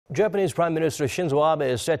Japanese Prime Minister Shinzo Abe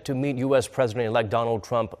is set to meet U.S. President-elect Donald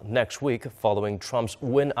Trump next week. Following Trump's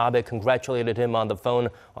win, Abe congratulated him on the phone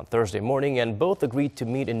on Thursday morning, and both agreed to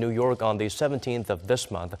meet in New York on the 17th of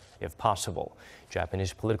this month, if possible.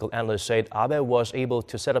 Japanese political analysts said Abe was able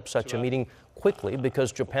to set up such a meeting quickly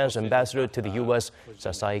because Japan's ambassador to the U.S.,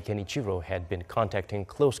 Sasae Kenichiro, had been contacting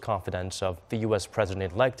close confidants of the U.S.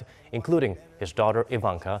 president-elect, including his daughter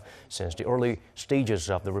Ivanka, since the early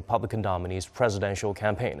stages of the Republican nominee's presidential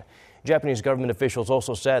campaign. Japanese government officials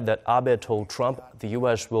also said that Abe told Trump the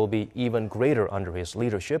U.S. will be even greater under his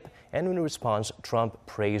leadership, and in response, Trump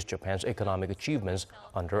praised Japan's economic achievements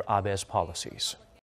under Abe's policies.